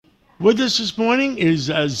With us this morning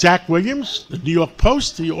is Zach Williams, the New York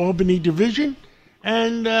Post, the Albany division,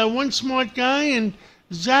 and one smart guy. And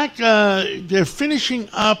Zach, they're finishing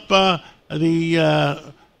up the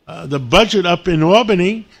budget up in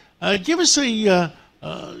Albany. Give us your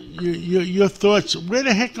thoughts. Where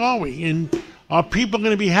the heck are we? And are people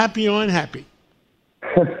going to be happy or unhappy?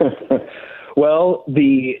 Well,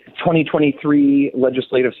 the 2023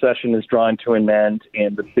 legislative session is drawing to an end,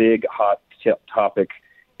 and the big hot topic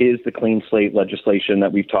is the clean slate legislation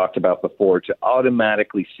that we've talked about before to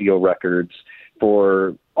automatically seal records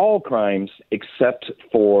for all crimes except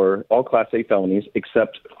for all Class A felonies,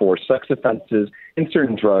 except for sex offenses and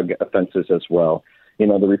certain drug offenses as well. You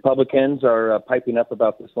know, the Republicans are piping up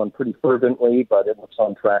about this one pretty fervently, but it looks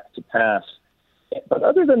on track to pass. But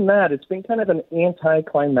other than that, it's been kind of an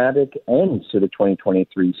anticlimactic end to the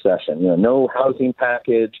 2023 session. You know, no housing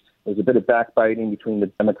package. There's a bit of backbiting between the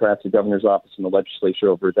Democrats, the governor's office, and the legislature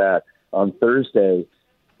over that on Thursday.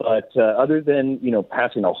 But other than, you know,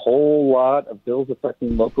 passing a whole lot of bills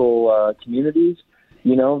affecting local communities,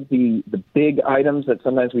 you know, the big items that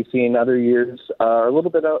sometimes we see in other years are a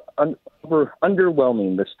little bit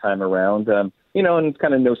underwhelming this time around. You know, and it's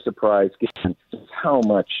kind of no surprise given just how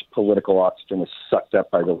much political oxygen was sucked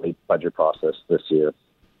up by the late budget process this year.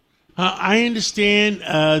 I understand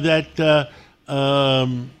that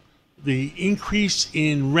the increase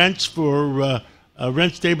in rents for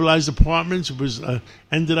rent-stabilized apartments was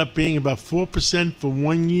ended up being about 4% for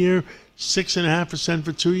 1 year, 6.5%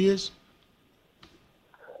 for 2 years?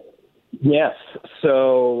 Yes.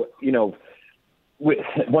 So, you know,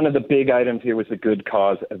 one of the big items here was the good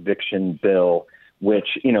cause eviction bill,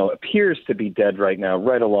 which, you know, appears to be dead right now,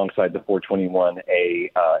 right alongside the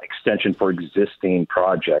 421A extension for existing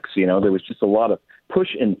projects. You know, there was just a lot of push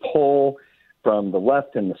and pull from the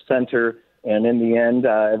left and the center. And in the end,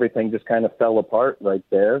 everything just kind of fell apart right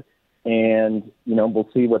there. And, you know, we'll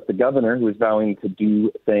see what the governor, who is vowing to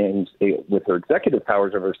do things with her executive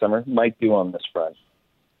powers over summer, might do on this front.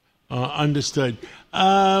 Understood.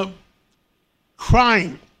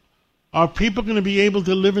 Crime. Are people going to be able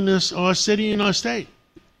to live in our city and our state?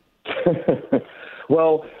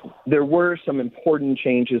 Well, there were some important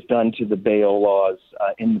changes done to the bail laws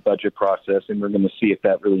in the budget process, and we're going to see if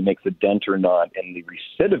that really makes a dent or not in the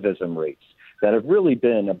recidivism rates that have really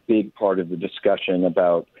been a big part of the discussion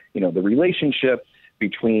about, you know, the relationship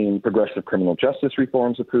between progressive criminal justice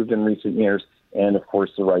reforms approved in recent years and, of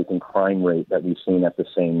course, the rising crime rate that we've seen at the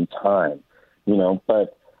same time. You know,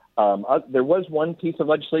 but there was one piece of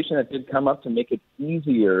legislation that did come up to make it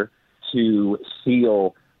easier to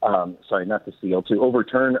to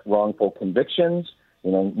overturn wrongful convictions.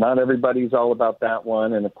 You know, not everybody's all about that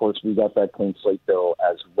one. And, of course, we got that clean slate bill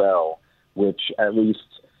as well, which at least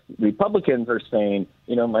Republicans are saying,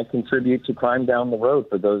 you know, might contribute to crime down the road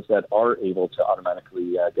for those that are able to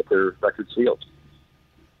automatically get their records sealed.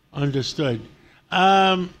 Understood.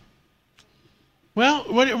 Well,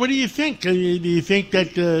 what do you think? Do you think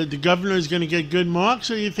that the governor is going to get good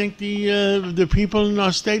marks, or do you think the people in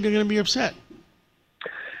our state are going to be upset?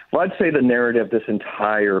 Well, I'd say the narrative this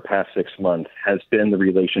entire past 6 months has been the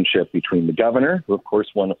relationship between the governor, who, of course,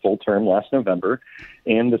 won a full term last November,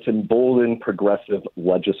 and this emboldened progressive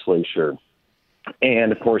legislature.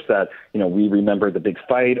 And, of course, that, you know, we remember the big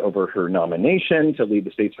fight over her nomination to lead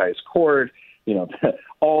the state's highest court, you know,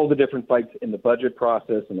 all the different fights in the budget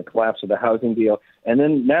process and the collapse of the housing deal. And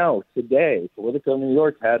then now, today, Politico New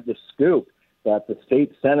York had the scoop that the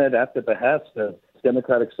state Senate, at the behest of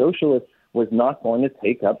Democratic Socialists, was not going to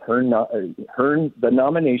take up the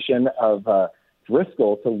nomination of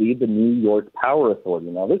Driscoll to lead the New York Power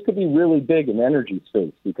Authority. Now, this could be really big in energy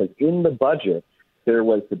space because in the budget, there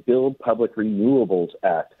was the Build Public Renewables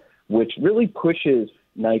Act, which really pushes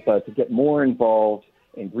NYPA to get more involved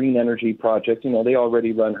in green energy projects. You know, they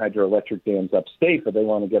already run hydroelectric dams upstate, but they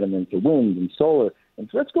want to get them into wind and solar. And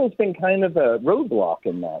Driscoll's been kind of a roadblock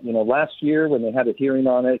in that. You know, last year when they had a hearing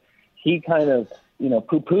on it, he kind of, you know,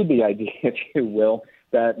 poo-pooed the idea, if you will,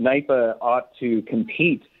 that NYPA ought to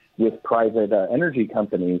compete with private energy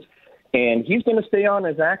companies. And he's going to stay on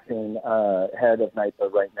as acting head of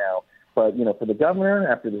NYPA right now. But, you know, for the governor,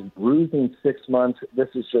 after this bruising 6 months, this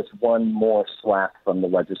is just one more slap from the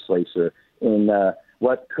legislature in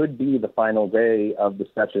what could be the final day of the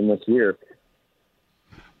session this year.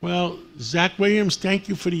 Well, Zach Williams, thank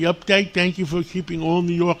you for the update. Thank you for keeping all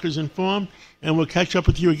New Yorkers informed. And we'll catch up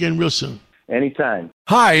with you again real soon. Anytime.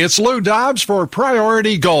 Hi, it's Lou Dobbs for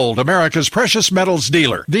Priority Gold, America's precious metals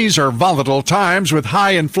dealer. These are volatile times with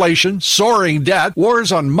high inflation, soaring debt,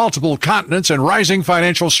 wars on multiple continents, and rising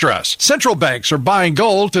financial stress. Central banks are buying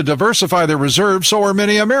gold to diversify their reserves, so are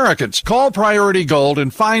many Americans. Call Priority Gold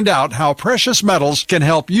and find out how precious metals can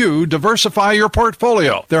help you diversify your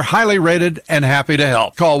portfolio. They're highly rated and happy to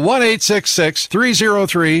help. Call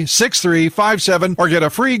 1-866-303-6357 or get a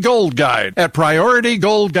free gold guide at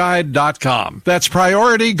PriorityGoldGuide.com. That's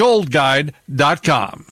PriorityGoldGuide.com.